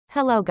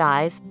Hello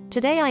guys,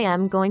 today I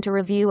am going to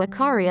review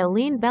Ikaria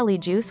Lean Belly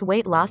Juice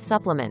Weight Loss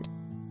Supplement.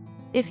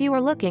 If you are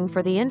looking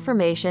for the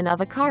information of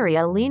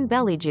Ikaria Lean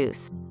Belly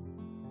Juice,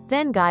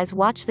 then guys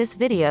watch this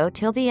video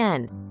till the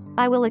end.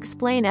 I will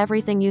explain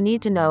everything you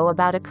need to know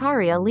about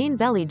Ikaria Lean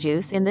Belly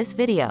Juice in this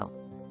video.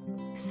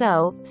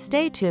 So,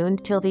 stay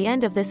tuned till the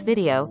end of this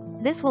video,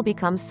 this will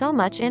become so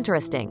much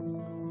interesting.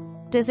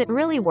 Does it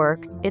really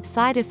work, its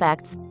side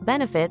effects,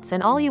 benefits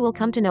and all, you will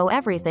come to know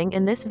everything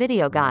in this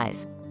video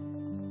guys.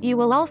 You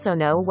will also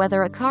know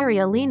whether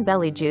Ikaria Lean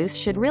Belly Juice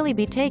should really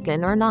be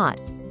taken or not.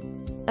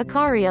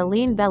 Ikaria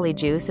Lean Belly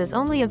Juice is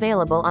only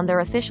available on their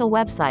official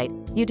website.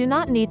 You do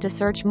not need to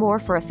search more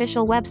for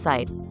official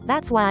website.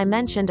 That's why I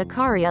mentioned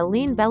Ikaria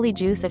Lean Belly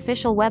Juice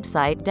official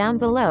website down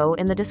below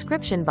in the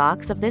description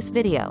box of this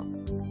video.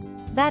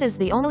 That is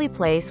the only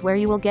place where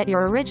you will get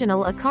your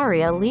original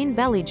Ikaria Lean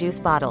Belly Juice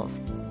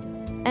bottles.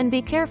 And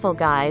be careful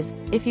guys,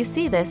 if you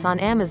see this on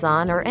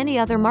Amazon or any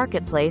other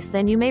marketplace,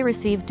 then you may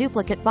receive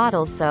duplicate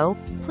bottles, so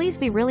please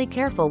be really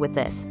careful with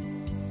this.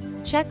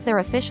 Check their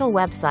official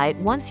website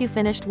once you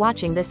finished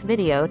watching this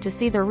video to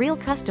see the real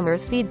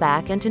customers'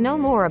 feedback and to know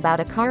more about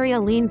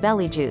Ikaria Lean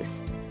Belly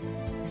Juice.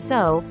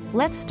 So,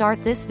 let's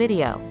start this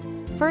video.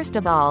 First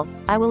of all,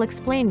 I will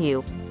explain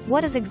you,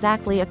 what is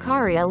exactly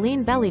Ikaria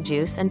Lean Belly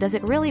Juice and does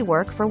it really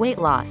work for weight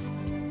loss?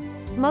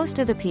 Most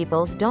of the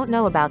peoples don't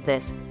know about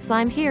this, so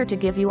I'm here to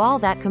give you all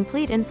that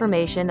complete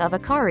information of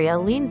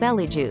Ikaria Lean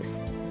Belly Juice.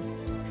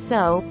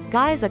 So,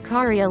 guys,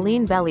 Ikaria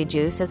Lean Belly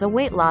Juice is a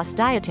weight loss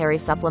dietary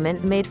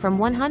supplement made from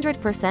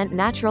 100%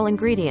 natural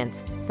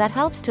ingredients that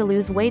helps to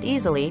lose weight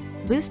easily,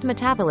 boost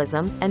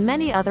metabolism, and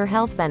many other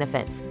health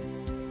benefits.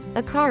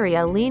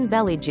 Ikaria Lean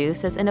Belly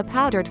Juice is in a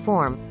powdered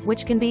form,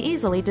 which can be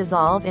easily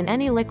dissolved in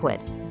any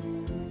liquid.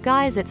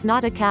 Guys, it's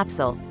not a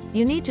capsule.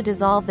 You need to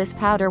dissolve this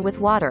powder with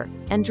water,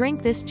 and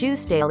drink this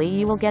juice daily.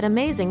 You will get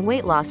amazing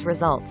weight loss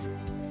results.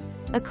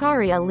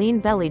 Ikaria Lean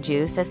Belly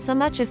Juice is so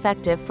much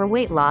effective for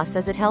weight loss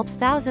as it helps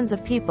thousands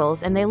of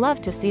peoples and they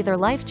love to see their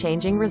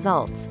life-changing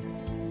results.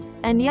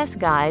 And yes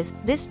guys,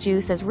 this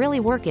juice is really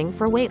working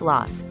for weight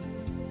loss.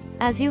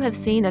 As you have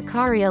seen,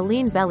 Ikaria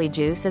Lean Belly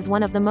Juice is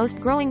one of the most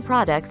growing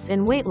products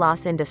in weight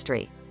loss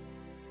industry.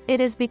 It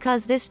is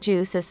because this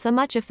juice is so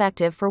much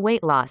effective for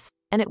weight loss,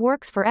 and it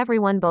works for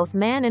everyone, both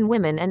man and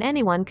women, and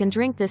anyone can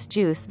drink this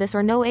juice. This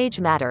or no age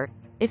matter.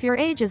 If your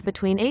age is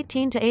between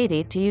 18 to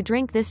 80 to you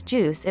drink this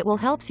juice, it will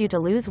help you to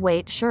lose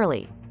weight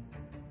surely.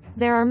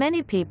 There are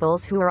many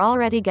peoples who are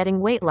already getting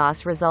weight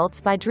loss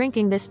results by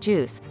drinking this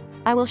juice.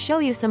 I will show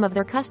you some of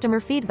their customer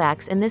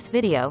feedbacks in this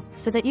video,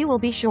 so that you will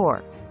be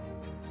sure.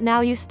 Now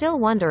you still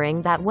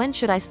wondering that when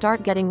should I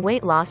start getting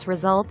weight loss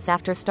results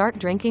after start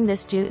drinking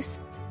this juice?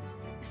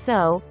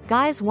 So,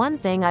 guys, one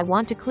thing I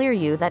want to clear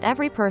you that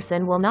every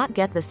person will not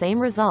get the same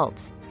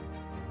results.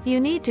 You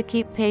need to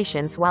keep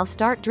patience while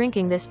start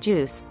drinking this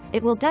juice.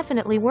 It will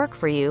definitely work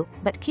for you,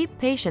 but keep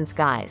patience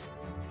guys.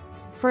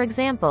 For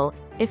example,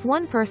 if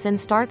one person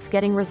starts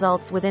getting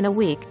results within a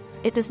week,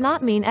 it does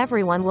not mean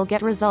everyone will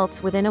get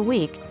results within a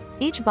week.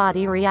 Each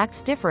body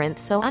reacts different,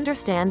 so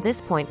understand this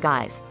point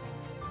guys.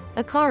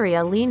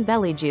 Ikaria Lean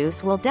Belly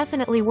Juice will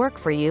definitely work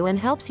for you and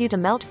helps you to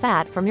melt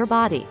fat from your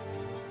body.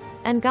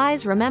 And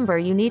guys, remember,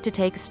 you need to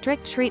take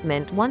strict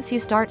treatment once you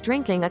start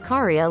drinking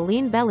Ikaria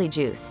Lean Belly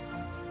Juice.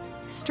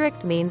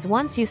 Strict means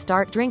once you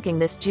start drinking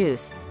this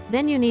juice,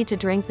 then you need to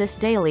drink this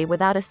daily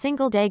without a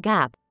single day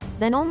gap,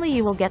 then only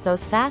you will get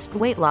those fast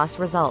weight loss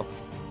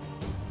results.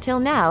 Till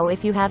now,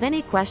 if you have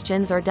any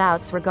questions or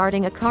doubts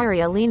regarding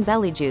Ikaria Lean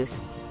Belly Juice,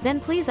 then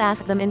please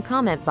ask them in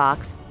comment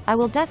box. I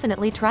will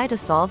definitely try to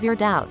solve your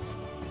doubts.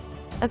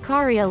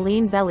 Ikaria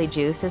Lean Belly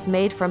Juice is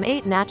made from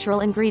 8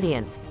 natural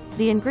ingredients.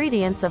 The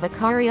ingredients of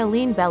Ikaria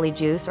Lean Belly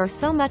Juice are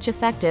so much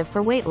effective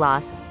for weight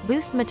loss,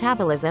 boost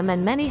metabolism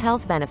and many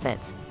health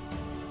benefits.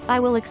 I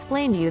will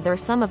explain you there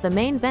some of the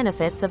main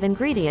benefits of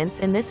ingredients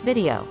in this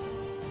video.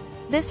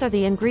 This are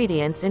the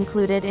ingredients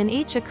included in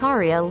each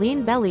Ikaria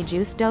Lean Belly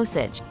Juice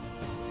dosage.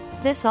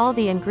 This all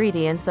the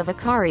ingredients of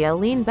Ikaria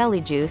Lean Belly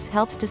Juice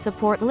helps to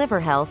support liver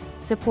health,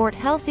 support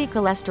healthy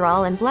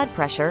cholesterol and blood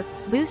pressure,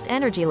 boost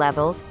energy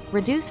levels,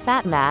 reduce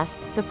fat mass,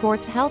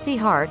 supports healthy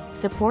heart,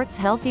 supports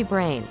healthy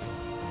brain.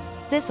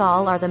 This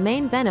all are the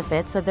main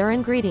benefits of their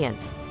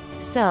ingredients.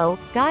 So,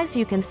 guys,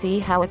 you can see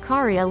how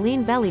Ikaria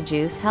Lean Belly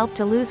Juice helped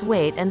to lose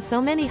weight and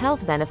so many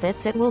health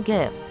benefits it will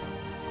give.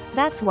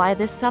 That's why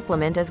this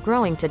supplement is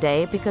growing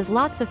today, because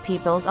lots of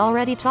people's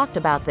already talked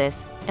about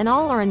this, and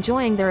all are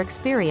enjoying their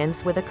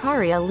experience with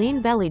Ikaria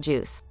Lean Belly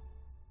Juice.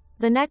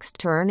 The next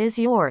turn is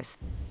yours.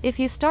 If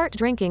you start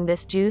drinking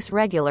this juice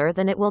regular,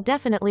 then it will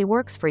definitely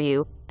works for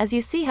you, as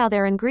you see how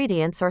their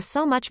ingredients are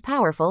so much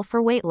powerful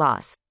for weight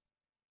loss.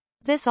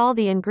 This all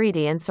the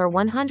ingredients are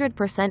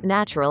 100%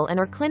 natural and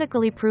are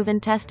clinically proven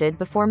tested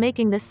before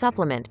making this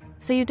supplement,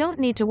 so you don't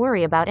need to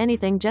worry about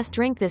anything. Just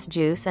drink this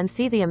juice and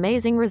see the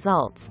amazing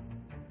results.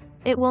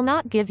 It will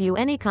not give you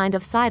any kind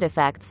of side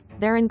effects.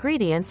 Their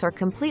ingredients are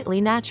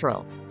completely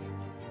natural.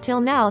 Till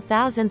now,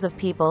 thousands of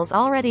peoples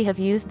already have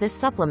used this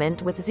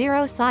supplement with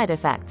zero side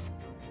effects.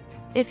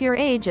 If your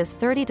age is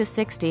 30 to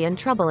 60 and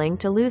troubling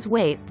to lose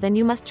weight, then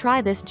you must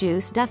try this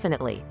juice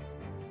definitely.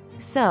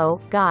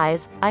 So,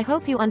 guys, I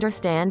hope you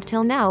understand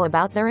till now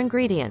about their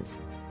ingredients.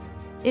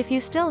 If you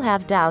still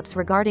have doubts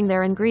regarding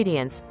their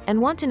ingredients, and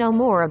want to know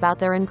more about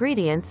their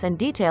ingredients and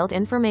detailed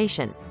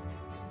information,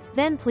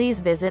 then please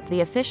visit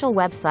the official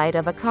website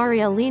of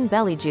Ikaria Lean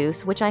Belly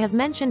Juice, which I have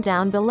mentioned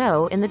down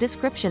below in the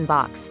description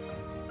box.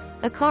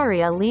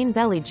 Ikaria Lean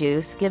Belly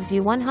Juice gives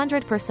you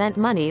 100%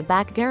 money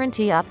back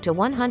guarantee up to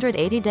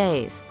 180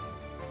 days.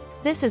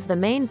 This is the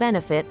main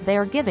benefit they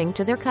are giving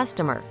to their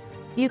customer.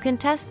 You can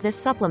test this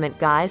supplement,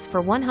 guys,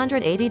 for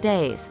 180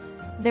 days.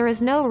 There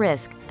is no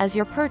risk, as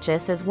your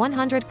purchase is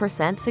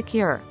 100%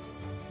 secure.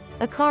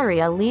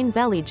 Ikaria Lean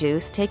Belly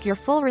Juice take your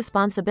full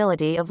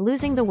responsibility of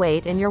losing the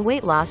weight in your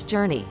weight loss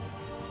journey.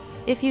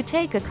 If you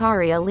take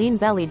Ikaria Lean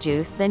Belly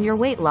Juice, then your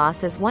weight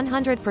loss is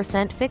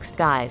 100% fixed,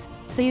 guys,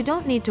 so you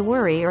don't need to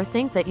worry or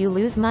think that you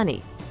lose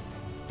money.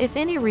 If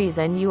any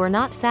reason you are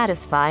not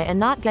satisfied and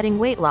not getting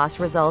weight loss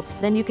results,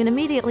 then you can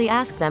immediately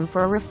ask them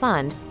for a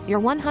refund. Your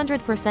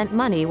 100%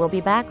 money will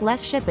be back,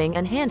 less shipping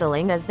and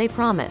handling as they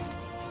promised.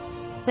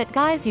 But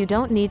guys, you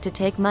don't need to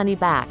take money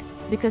back,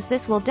 because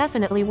this will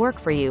definitely work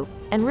for you,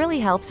 and really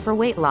helps for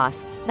weight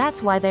loss.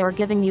 That's why they are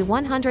giving you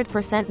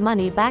 100%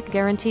 money back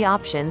guarantee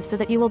options, so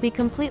that you will be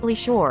completely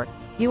sure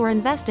you are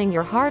investing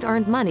your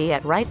hard-earned money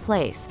at right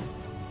place.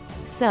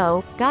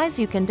 So, guys,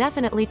 you can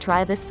definitely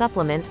try this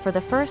supplement for the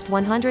first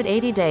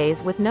 180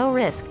 days with no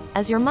risk,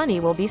 as your money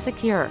will be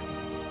secure.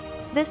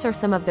 These are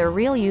some of their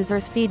real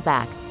users'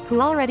 feedback,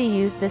 who already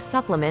used this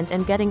supplement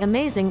and getting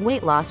amazing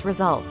weight loss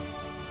results.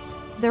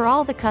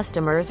 All the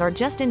customers are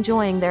just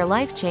enjoying their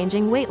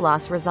life-changing weight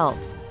loss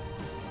results.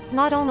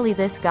 Not only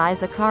this,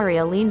 guys,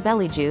 Ikaria Lean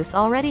Belly Juice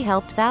already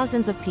helped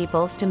thousands of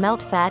people to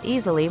melt fat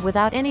easily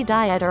without any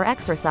diet or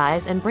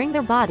exercise and bring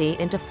their body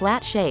into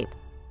flat shape.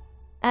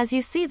 As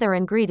you see, their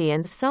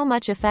ingredients so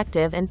much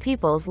effective, and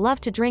peoples love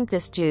to drink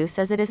this juice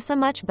as it is so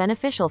much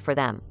beneficial for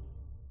them.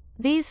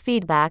 These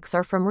feedbacks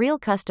are from real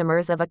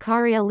customers of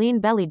Ikaria Lean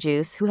Belly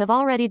Juice who have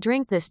already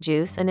drink this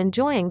juice and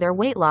enjoying their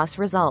weight loss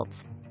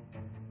results.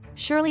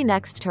 Surely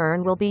next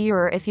turn will be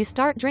your if you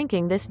start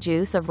drinking this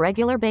juice of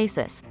regular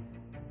basis.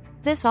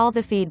 All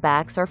the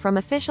feedbacks are from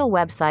official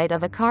website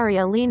of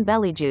Ikaria Lean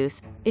Belly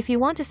Juice. If you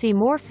want to see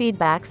more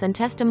feedbacks and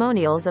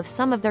testimonials of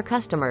some of their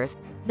customers,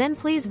 then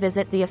please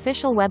visit the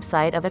official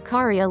website of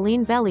Ikaria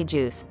Lean Belly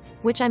Juice,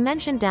 which I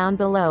mentioned down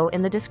below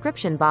in the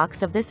description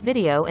box of this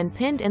video and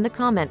pinned in the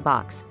comment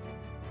box.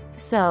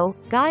 So,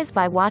 guys,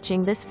 by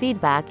watching this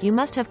feedback, you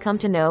must have come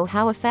to know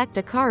how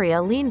effective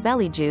Ikaria Lean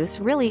Belly Juice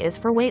really is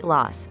for weight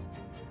loss.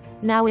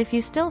 Now, if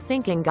you still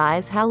thinking,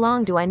 guys, how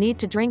long do I need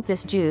to drink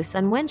this juice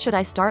and when should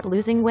I start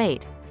losing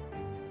weight?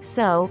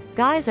 So,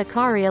 guys,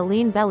 Ikaria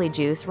Lean Belly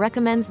Juice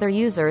recommends their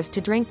users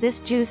to drink this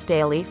juice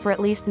daily for at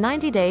least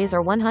 90 days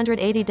or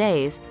 180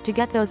 days, to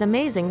get those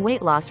amazing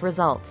weight loss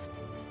results.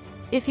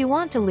 If you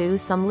want to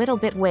lose some little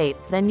bit weight,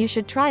 then you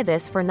should try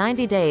this for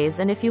 90 days,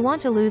 and if you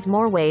want to lose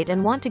more weight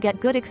and want to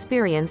get good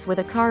experience with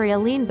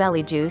Ikaria Lean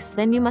Belly Juice,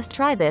 then you must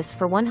try this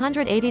for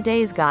 180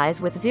 days,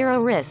 guys, with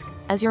zero risk,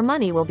 as your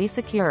money will be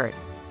secured.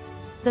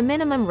 The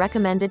minimum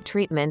recommended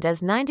treatment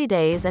is 90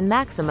 days and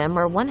maximum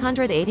are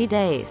 180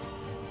 days.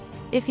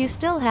 If you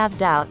still have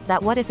doubt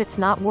that what if it's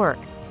not work,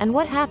 and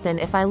what happen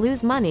if I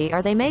lose money,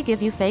 or they may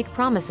give you fake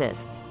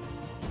promises.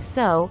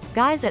 So,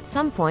 guys, at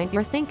some point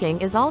your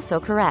thinking is also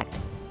correct.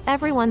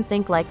 Everyone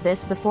think like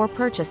this before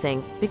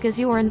purchasing, because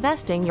you are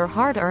investing your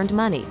hard-earned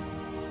money.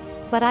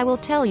 But I will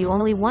tell you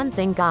only one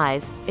thing,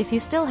 guys, if you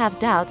still have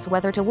doubts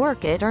whether to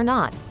work it or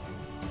not,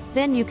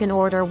 then you can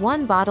order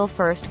one bottle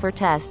first for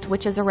test,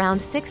 which is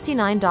around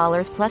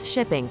 $69 plus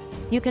shipping.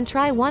 You can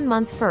try 1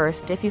 month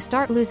first if you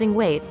start losing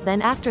weight,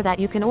 then after that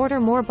you can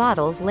order more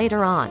bottles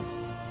later on.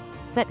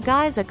 But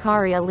guys,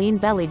 Ikaria Lean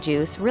Belly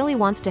Juice really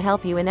wants to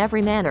help you in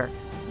every manner.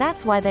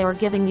 That's why they are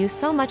giving you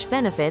so much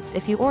benefits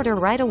if you order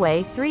right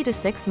away 3 to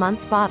 6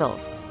 months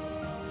bottles.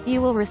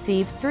 You will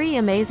receive 3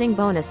 amazing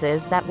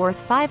bonuses that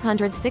worth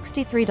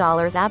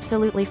 $563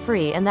 absolutely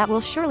free, and that will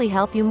surely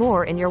help you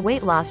more in your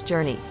weight loss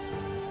journey.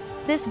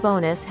 This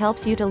bonus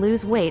helps you to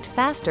lose weight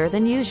faster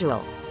than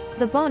usual.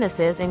 The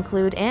bonuses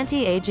include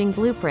anti-aging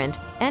blueprint,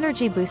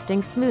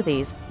 energy-boosting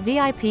smoothies,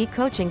 VIP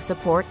coaching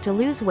support to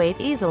lose weight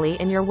easily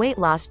in your weight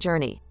loss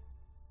journey.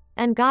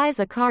 And guys,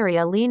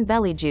 Ikaria Lean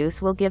Belly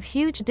Juice will give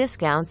huge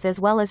discounts as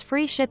well as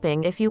free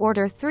shipping if you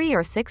order 3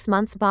 or 6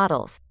 months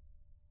bottles.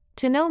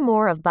 To know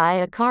more of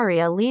Buy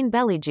Ikaria Lean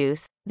Belly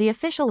Juice, the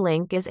official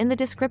link is in the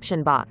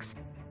description box.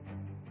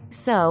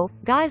 So,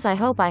 guys, I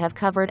hope I have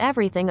covered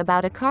everything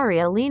about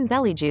Ikaria Lean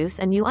Belly Juice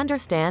and you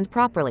understand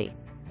properly.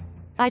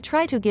 I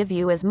try to give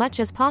you as much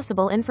as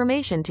possible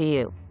information to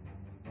you.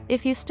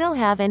 If you still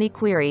have any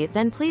query,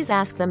 then please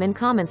ask them in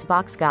comments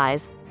box,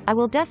 guys. I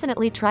will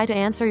definitely try to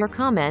answer your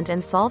comment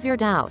and solve your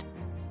doubt.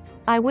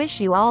 I wish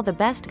you all the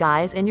best,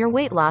 guys, in your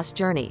weight loss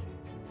journey.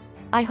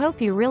 I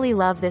hope you really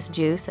love this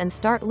juice and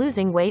start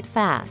losing weight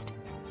fast.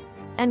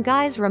 And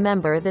guys,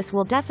 remember, this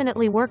will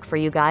definitely work for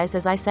you, guys.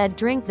 As I said,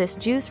 drink this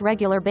juice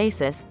regular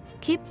basis.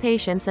 Keep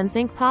patience and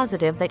think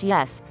positive that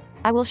yes,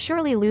 I will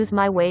surely lose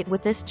my weight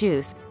with this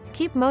juice.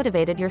 Keep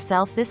motivated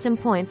yourself. This some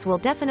points will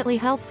definitely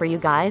help for you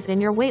guys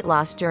in your weight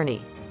loss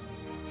journey.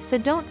 So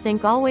don't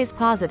think always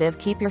positive,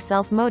 keep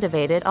yourself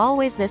motivated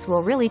always, this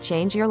will really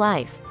change your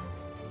life.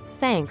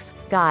 Thanks,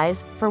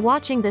 guys, for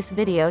watching this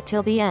video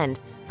till the end.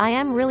 I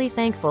am really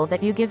thankful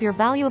that you give your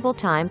valuable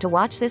time to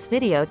watch this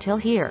video till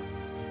here.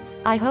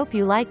 I hope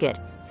you like it.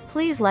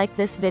 Please like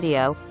this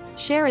video,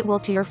 share it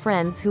to your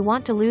friends who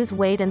want to lose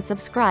weight, and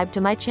subscribe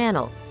to my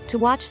channel to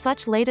watch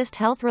such latest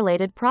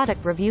health-related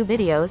product review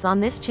videos on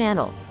this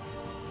channel.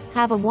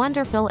 Have a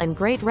wonderful and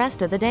great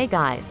rest of the day,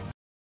 guys.